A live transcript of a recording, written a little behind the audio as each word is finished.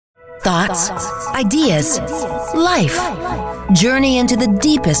thoughts, ideas, life. Journey into the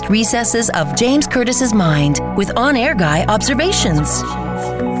deepest recesses of James Curtis's mind with On-Air Guy observations.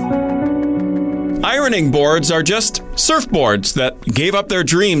 Ironing boards are just surfboards that gave up their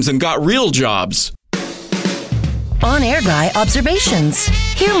dreams and got real jobs. On-Air Guy observations.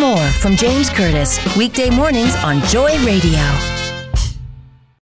 Hear more from James Curtis weekday mornings on Joy Radio.